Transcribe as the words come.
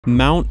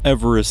Mount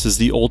Everest is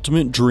the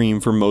ultimate dream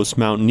for most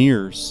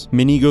mountaineers.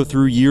 Many go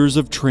through years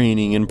of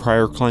training and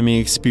prior climbing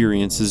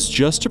experiences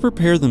just to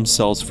prepare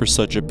themselves for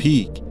such a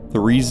peak. The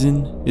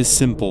reason is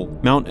simple.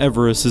 Mount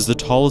Everest is the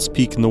tallest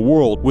peak in the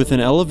world with an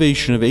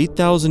elevation of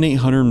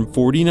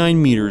 8,849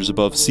 meters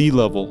above sea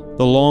level.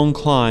 The long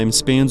climb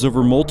spans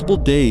over multiple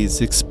days,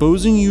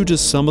 exposing you to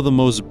some of the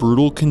most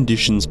brutal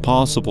conditions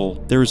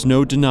possible. There is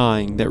no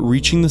denying that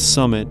reaching the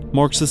summit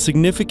marks a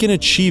significant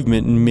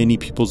achievement in many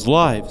people's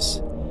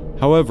lives.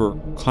 However,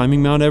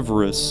 climbing Mount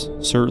Everest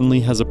certainly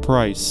has a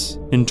price.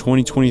 In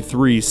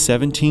 2023,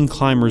 17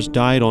 climbers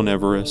died on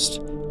Everest,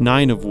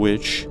 9 of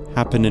which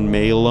happened in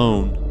May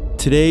alone.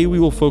 Today we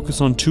will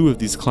focus on 2 of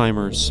these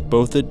climbers,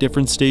 both at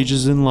different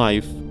stages in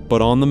life,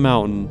 but on the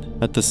mountain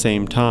at the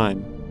same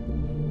time.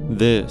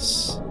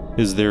 This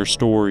is their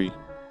story.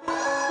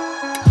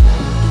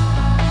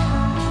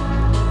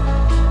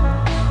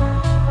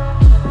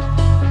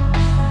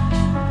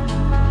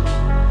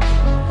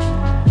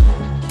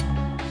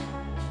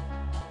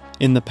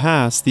 In the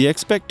past, the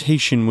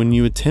expectation when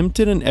you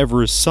attempted an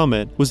Everest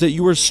summit was that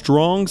you were a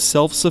strong,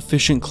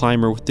 self-sufficient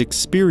climber with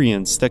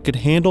experience that could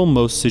handle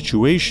most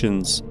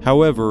situations.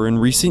 However, in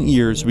recent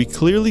years, we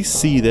clearly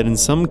see that in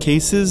some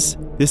cases,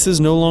 this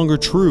is no longer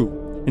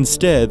true.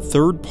 Instead,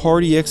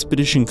 third-party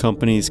expedition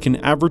companies can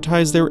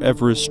advertise their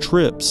Everest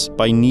trips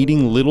by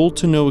needing little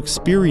to no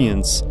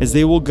experience, as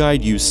they will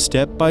guide you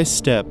step by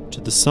step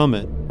to the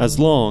summit, as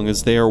long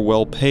as they are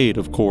well paid,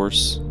 of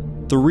course.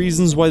 The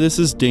reasons why this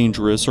is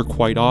dangerous are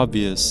quite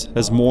obvious,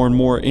 as more and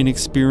more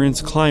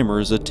inexperienced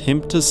climbers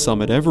attempt to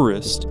summit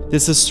Everest.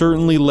 This has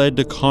certainly led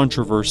to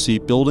controversy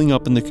building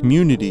up in the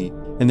community,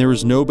 and there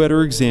is no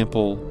better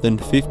example than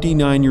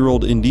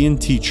 59-year-old Indian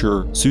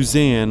teacher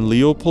Suzanne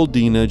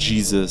Leopoldina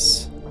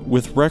Jesus.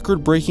 With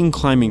record-breaking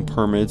climbing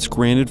permits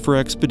granted for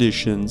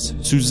expeditions,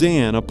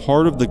 Suzanne, a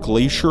part of the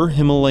Glacier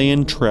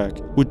Himalayan Trek,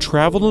 would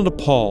travel to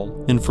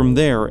Nepal and from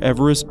there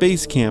Everest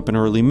Base Camp in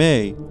early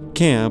May.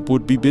 Camp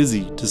would be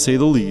busy, to say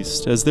the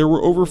least, as there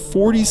were over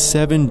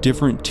 47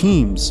 different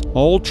teams,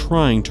 all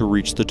trying to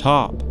reach the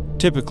top.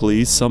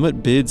 Typically,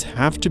 summit bids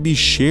have to be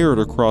shared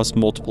across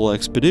multiple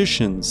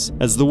expeditions,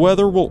 as the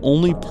weather will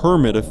only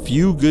permit a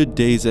few good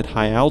days at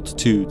high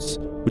altitudes,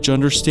 which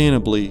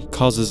understandably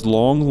causes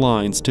long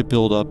lines to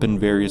build up in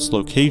various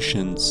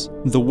locations.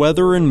 The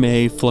weather in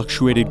May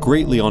fluctuated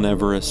greatly on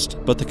Everest,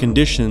 but the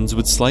conditions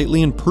would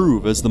slightly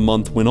improve as the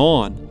month went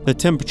on. The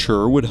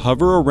temperature would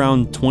hover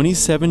around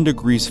 27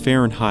 degrees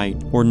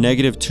Fahrenheit or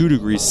 -2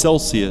 degrees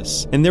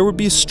Celsius, and there would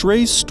be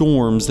stray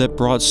storms that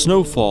brought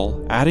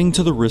snowfall, adding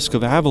to the risk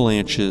of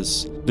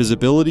avalanches.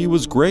 Visibility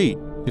was great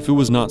if it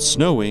was not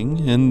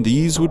snowing, and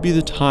these would be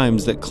the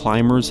times that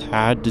climbers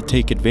had to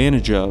take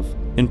advantage of.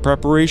 In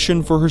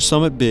preparation for her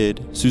summit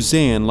bid,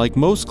 Suzanne, like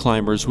most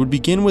climbers, would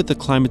begin with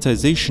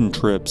acclimatization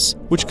trips,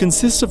 which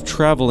consist of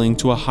traveling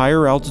to a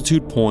higher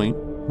altitude point,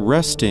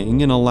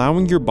 resting, and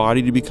allowing your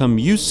body to become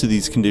used to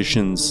these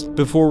conditions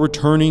before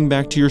returning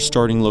back to your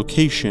starting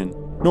location.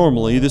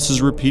 Normally, this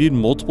is repeated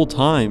multiple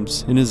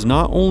times and is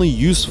not only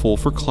useful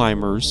for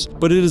climbers,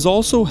 but it is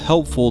also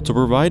helpful to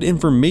provide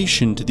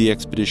information to the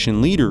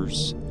expedition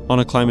leaders. On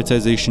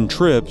acclimatization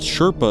trips,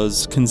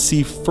 Sherpas can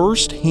see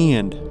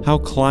firsthand how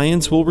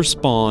clients will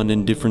respond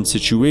in different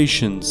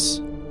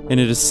situations, and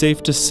it is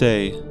safe to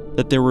say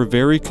that there were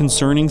very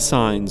concerning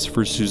signs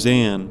for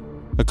Suzanne.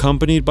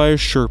 Accompanied by a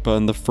Sherpa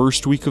in the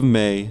first week of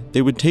May,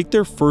 they would take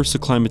their first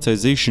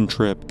acclimatization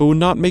trip, but would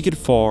not make it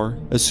far,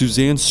 as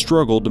Suzanne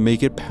struggled to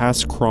make it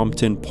past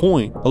Crompton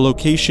Point, a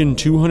location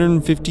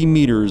 250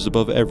 meters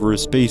above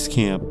Everest Base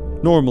Camp.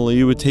 Normally,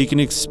 it would take an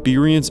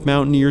experienced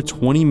mountaineer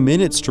 20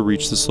 minutes to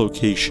reach this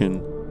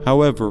location.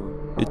 However,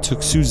 it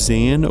took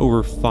Suzanne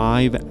over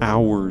 5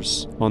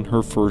 hours on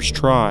her first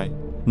try.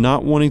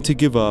 Not wanting to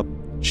give up,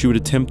 she would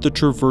attempt the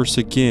traverse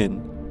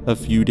again a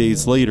few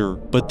days later,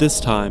 but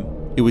this time,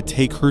 it would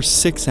take her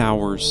 6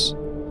 hours.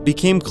 It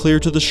became clear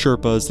to the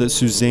Sherpas that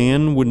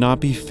Suzanne would not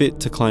be fit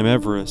to climb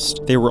Everest.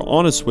 They were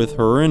honest with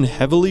her and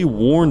heavily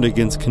warned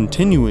against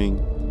continuing,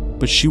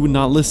 but she would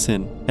not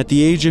listen. At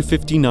the age of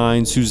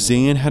 59,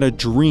 Suzanne had a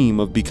dream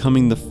of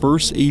becoming the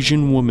first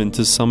Asian woman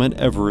to summit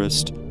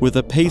Everest with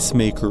a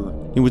pacemaker,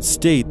 and would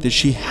state that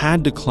she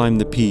had to climb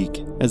the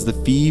peak, as the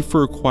fee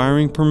for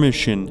acquiring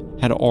permission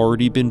had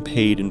already been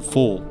paid in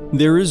full.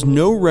 There is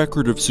no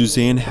record of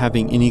Suzanne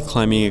having any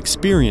climbing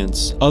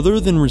experience, other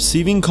than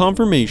receiving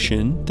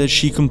confirmation that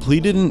she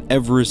completed an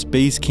Everest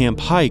Base Camp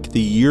hike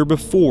the year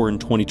before in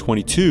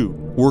 2022.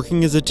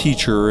 Working as a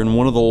teacher in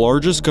one of the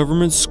largest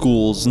government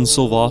schools in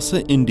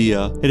Silvassa,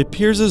 India, it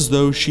appears as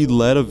though she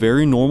led a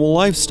very normal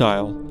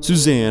lifestyle.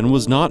 Suzanne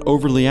was not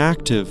overly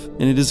active,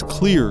 and it is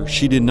clear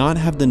she did not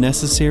have the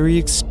necessary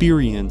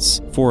experience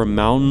for a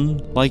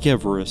mountain like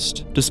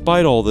Everest.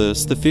 Despite all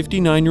this, the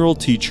 59-year-old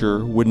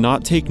teacher would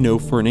not take no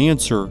for an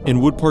answer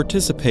and would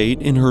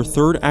participate in her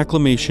third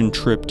acclimation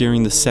trip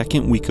during the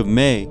second week of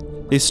May.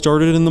 They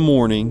started in the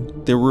morning.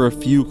 There were a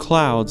few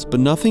clouds, but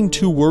nothing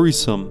too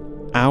worrisome.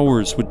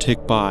 Hours would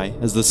tick by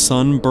as the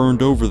sun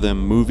burned over them,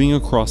 moving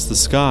across the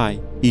sky.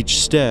 Each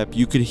step,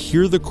 you could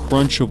hear the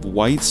crunch of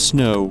white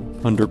snow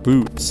under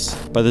boots.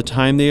 By the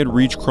time they had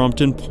reached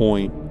Crompton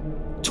Point,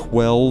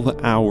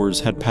 12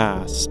 hours had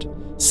passed,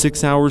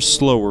 6 hours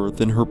slower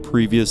than her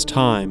previous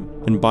time,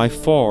 and by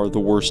far the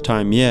worst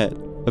time yet.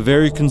 A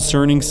very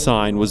concerning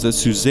sign was that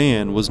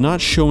Suzanne was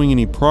not showing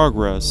any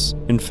progress,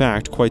 in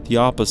fact quite the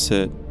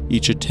opposite.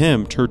 Each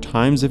attempt, her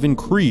times have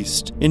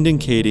increased,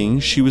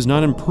 indicating she was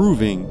not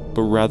improving,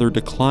 but rather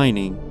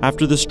declining.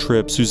 After this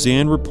trip,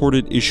 Suzanne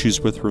reported issues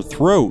with her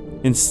throat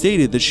and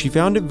stated that she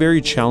found it very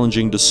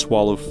challenging to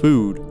swallow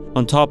food.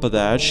 On top of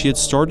that, she had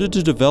started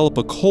to develop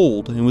a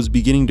cold and was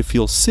beginning to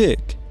feel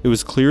sick. It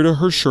was clear to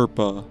her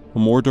Sherpa a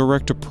more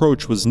direct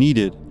approach was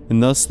needed,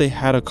 and thus they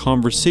had a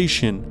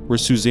conversation where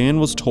Suzanne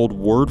was told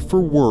word for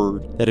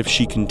word that if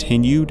she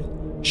continued,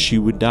 she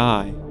would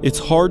die. It's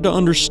hard to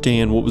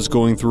understand what was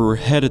going through her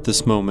head at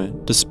this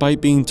moment.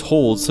 Despite being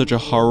told such a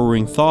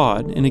harrowing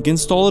thought, and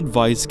against all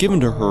advice given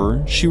to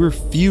her, she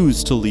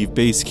refused to leave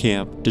base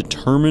camp,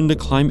 determined to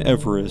climb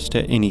Everest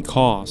at any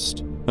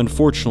cost.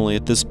 Unfortunately,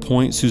 at this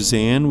point,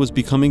 Suzanne was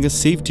becoming a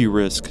safety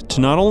risk to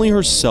not only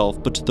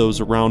herself but to those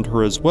around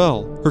her as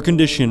well. Her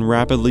condition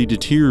rapidly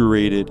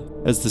deteriorated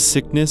as the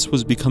sickness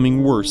was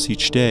becoming worse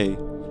each day.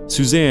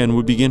 Suzanne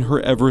would begin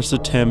her Everest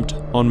attempt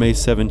on May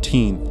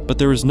 17th, but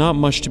there is not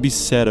much to be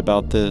said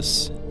about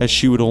this, as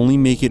she would only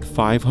make it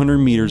 500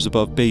 meters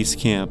above base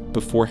camp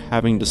before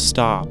having to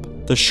stop.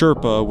 The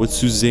Sherpa with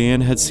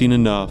Suzanne had seen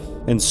enough,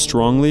 and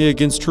strongly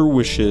against her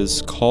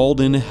wishes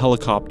called in a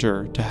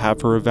helicopter to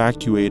have her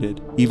evacuated.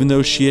 Even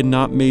though she had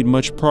not made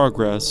much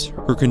progress,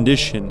 her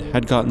condition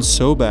had gotten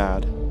so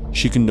bad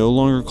she could no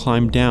longer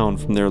climb down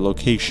from their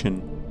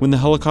location. When the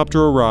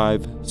helicopter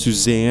arrived,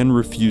 Suzanne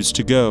refused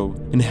to go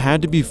and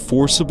had to be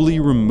forcibly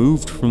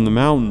removed from the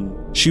mountain.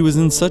 She was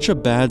in such a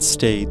bad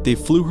state, they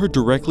flew her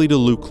directly to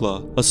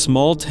Lukla, a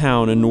small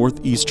town in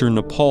northeastern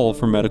Nepal,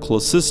 for medical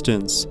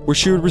assistance, where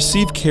she would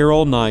receive care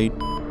all night,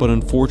 but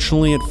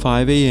unfortunately at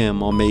 5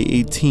 a.m. on May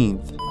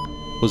 18th,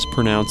 was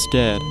pronounced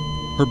dead.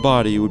 Her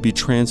body would be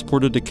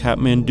transported to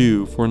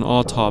Kathmandu for an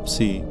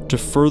autopsy to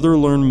further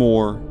learn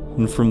more,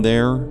 and from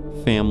there,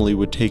 family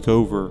would take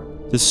over.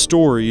 This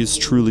story is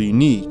truly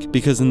unique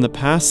because in the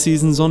past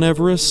seasons on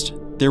Everest,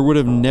 there would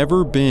have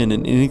never been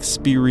an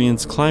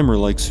inexperienced climber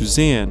like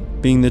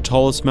Suzanne. Being the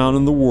tallest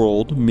mountain in the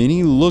world,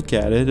 many look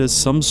at it as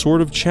some sort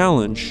of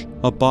challenge,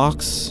 a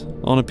box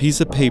on a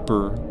piece of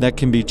paper that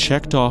can be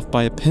checked off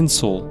by a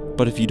pencil.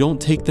 But if you don't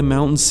take the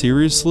mountain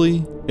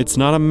seriously, it's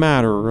not a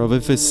matter of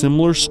if a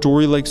similar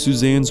story like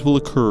Suzanne's will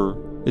occur,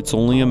 it's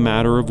only a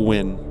matter of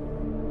when.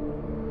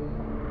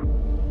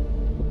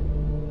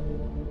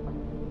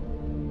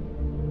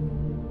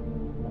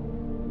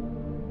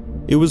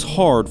 It was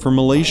hard for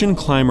Malaysian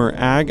climber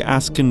Ag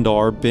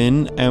Askandar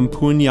bin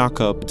Ampuan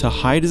Yaakob to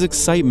hide his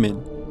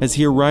excitement as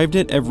he arrived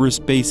at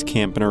Everest Base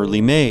Camp in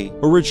early May.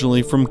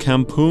 Originally from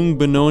Kampung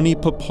Benoni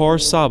Papar,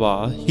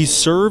 Sabah, he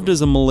served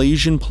as a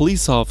Malaysian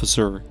police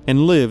officer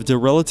and lived a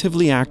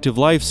relatively active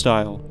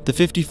lifestyle. The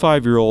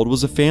 55-year-old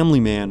was a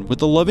family man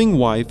with a loving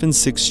wife and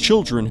 6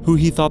 children who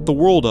he thought the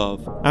world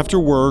of. After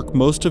work,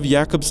 most of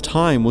Yaakob's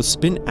time was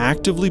spent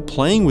actively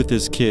playing with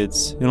his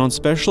kids, and on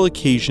special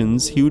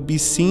occasions he would be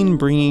seen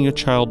bringing a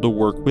child to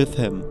work with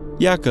him.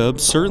 Yaakob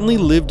certainly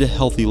lived a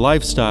healthy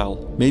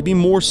lifestyle, maybe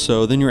more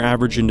so than your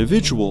average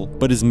individual,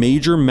 but his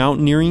major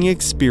mountaineering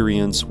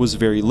experience was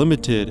very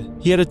limited.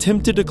 He had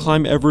attempted to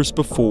climb Everest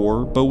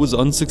before, but was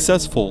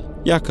unsuccessful.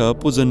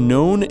 Yaakob was a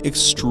known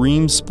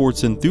extreme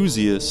sports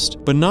enthusiast,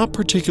 but not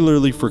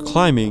particularly for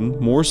climbing,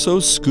 more so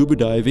scuba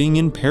diving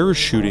and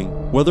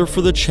parachuting. Whether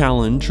for the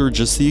challenge or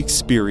just the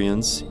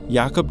experience,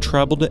 Yaakob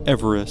traveled to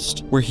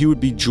Everest, where he would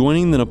be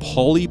joining the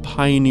Nepali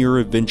Pioneer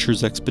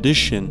Adventures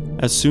expedition.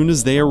 As soon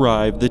as they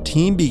arrived, the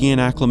team began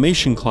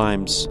acclimation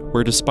climbs,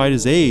 where despite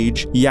his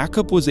age,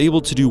 Yaakob was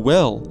able to do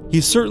well. He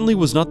certainly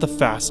was not the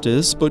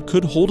fastest, but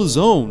could hold his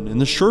own,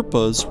 and the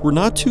Sherpas were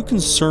not too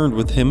concerned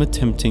with him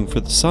attempting for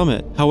the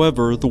summit.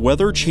 However, the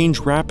weather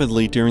changed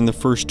rapidly during the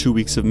first 2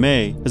 weeks of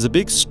May, as a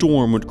big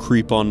storm would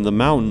creep onto the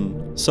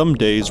mountain. Some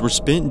days were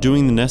spent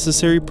doing the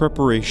necessary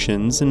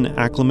preparations and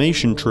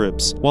acclimation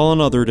trips, while on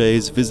other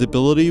days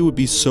visibility would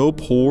be so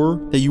poor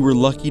that you were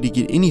lucky to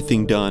get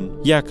anything done.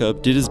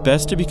 Yaakob did his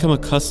best to become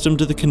accustomed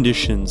to the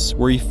conditions,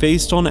 where he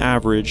faced on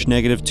average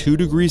 -2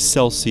 degrees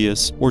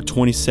Celsius or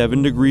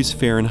 27 degrees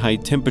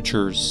Fahrenheit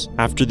temperatures.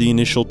 After the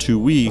initial 2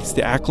 weeks,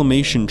 the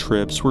acclimation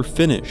trips were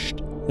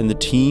finished, and the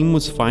team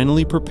was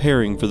finally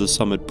preparing for the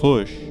summit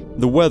push.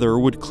 The weather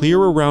would clear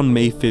around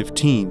May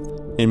 15th,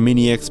 and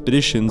many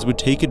expeditions would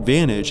take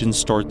advantage and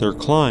start their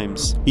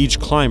climbs. Each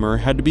climber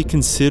had to be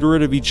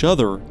considerate of each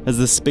other, as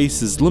the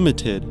space is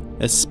limited,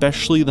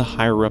 especially the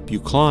higher up you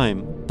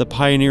climb. The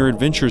Pioneer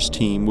Adventures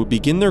team would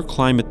begin their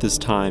climb at this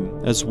time,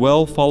 as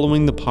well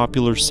following the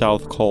popular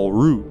South Col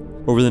route.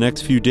 Over the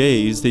next few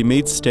days, they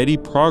made steady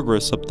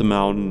progress up the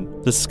mountain.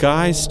 The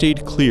sky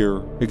stayed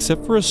clear,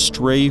 except for a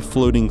stray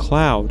floating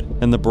cloud,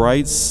 and the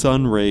bright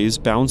sun rays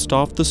bounced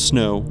off the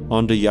snow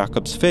onto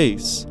Yaakob's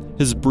face.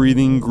 His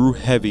breathing grew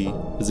heavy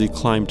as he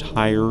climbed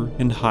higher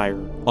and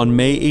higher. On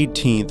May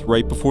 18th,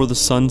 right before the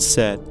sun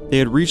set, they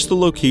had reached the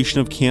location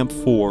of Camp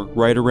 4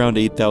 right around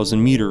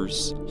 8,000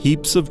 meters.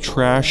 Heaps of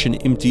trash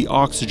and empty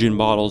oxygen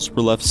bottles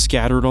were left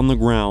scattered on the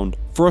ground,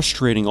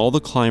 frustrating all the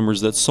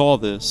climbers that saw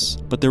this,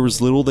 but there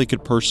was little they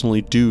could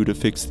personally do to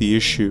fix the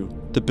issue.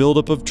 The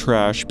buildup of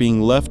trash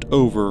being left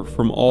over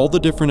from all the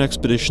different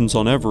expeditions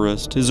on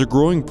Everest is a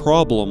growing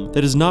problem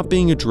that is not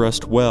being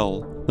addressed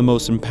well. The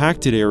most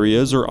impacted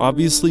areas are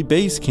obviously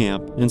base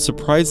camp and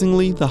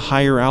surprisingly the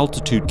higher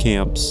altitude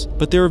camps,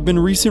 but there have been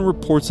recent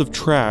reports of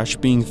trash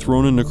being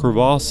thrown into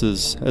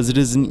crevasses as it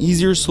is an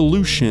easier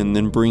solution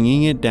than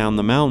bringing it down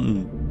the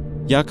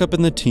mountain. Jakob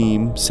and the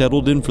team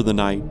settled in for the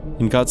night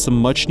and got some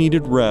much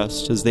needed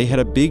rest as they had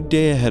a big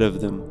day ahead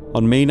of them.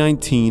 On May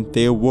 19th,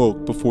 they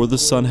awoke before the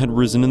sun had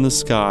risen in the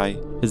sky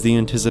as the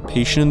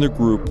anticipation in the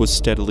group was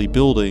steadily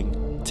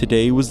building.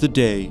 Today was the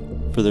day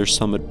for their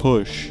summit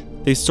push.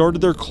 They started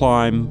their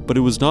climb, but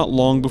it was not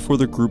long before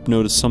the group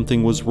noticed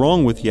something was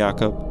wrong with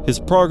Jakob. His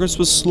progress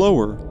was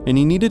slower, and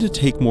he needed to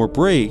take more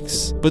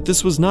breaks, but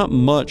this was not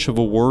much of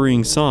a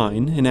worrying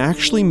sign, and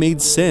actually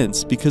made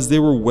sense because they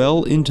were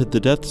well into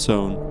the death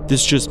zone.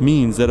 This just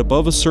means that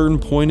above a certain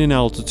point in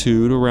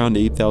altitude, around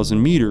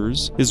 8,000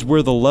 meters, is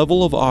where the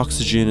level of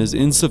oxygen is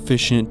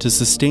insufficient to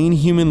sustain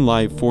human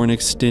life for an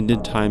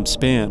extended time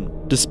span.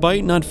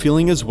 Despite not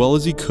feeling as well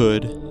as he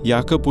could,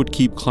 Jakob would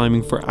keep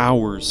climbing for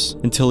hours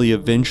until he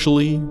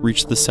eventually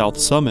reached the south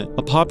summit,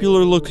 a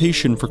popular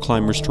location for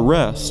climbers to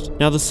rest.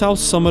 Now, the south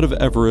summit of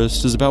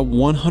Everest is about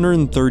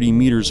 130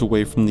 meters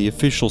away from the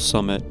official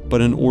summit,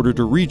 but in order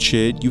to reach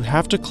it, you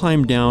have to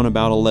climb down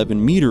about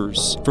 11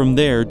 meters. From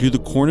there, do the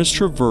Cornice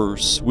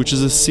Traverse, which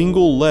is a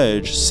single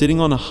ledge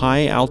sitting on a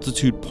high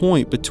altitude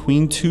point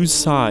between two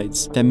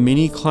sides that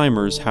many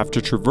climbers have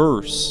to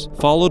traverse,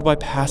 followed by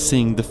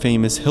passing the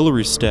famous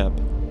Hillary Step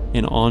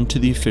and on to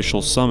the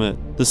official summit.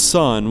 The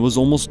sun was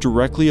almost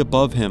directly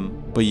above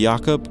him, but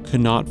Jakob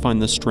could not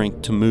find the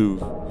strength to move.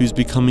 He was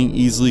becoming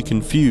easily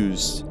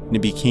confused, and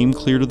it became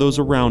clear to those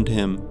around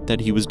him that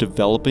he was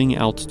developing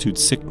altitude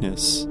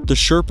sickness. The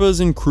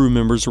Sherpas and crew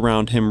members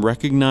around him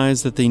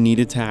recognized that they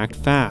needed to act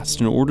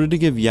fast in order to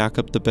give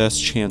Jakob the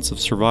best chance of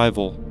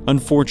survival.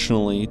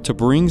 Unfortunately, to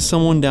bring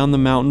someone down the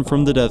mountain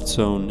from the death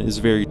zone is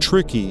very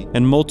tricky,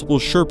 and multiple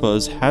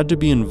Sherpas had to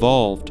be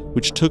involved,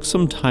 which took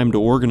some time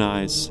to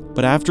organize.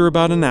 But after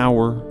about an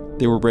hour,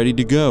 they were ready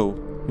to go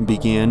and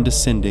began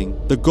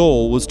descending. The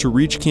goal was to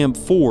reach Camp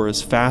 4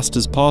 as fast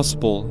as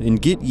possible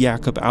and get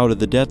Jakob out of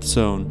the death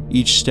zone.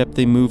 Each step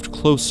they moved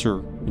closer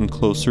and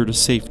closer to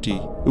safety.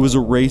 It was a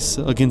race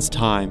against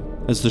time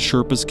as the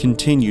Sherpas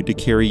continued to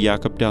carry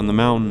Jakob down the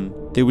mountain.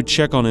 They would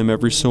check on him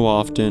every so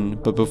often,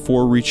 but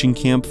before reaching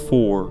Camp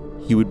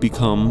 4, he would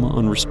become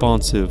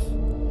unresponsive.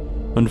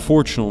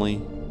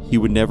 Unfortunately, he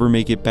would never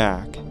make it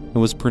back and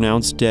was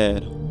pronounced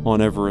dead on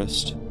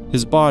Everest.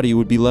 His body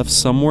would be left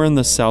somewhere in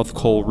the South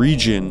Col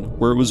region,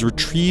 where it was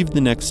retrieved the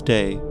next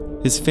day.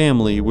 His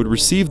family would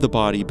receive the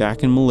body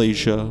back in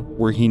Malaysia,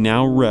 where he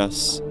now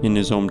rests in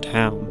his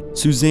hometown.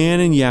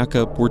 Suzanne and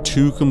Jakob were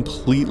two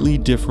completely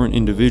different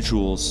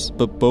individuals,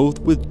 but both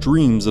with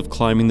dreams of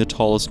climbing the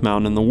tallest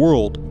mountain in the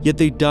world, yet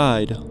they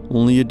died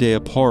only a day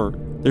apart.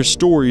 Their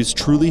stories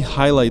truly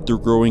highlight their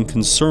growing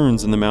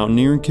concerns in the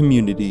mountaineering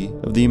community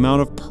of the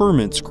amount of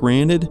permits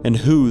granted and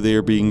who they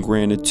are being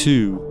granted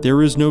to.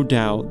 There is no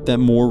doubt that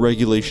more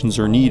regulations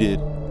are needed,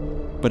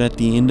 but at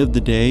the end of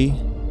the day,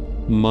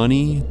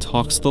 money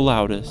talks the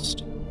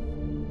loudest.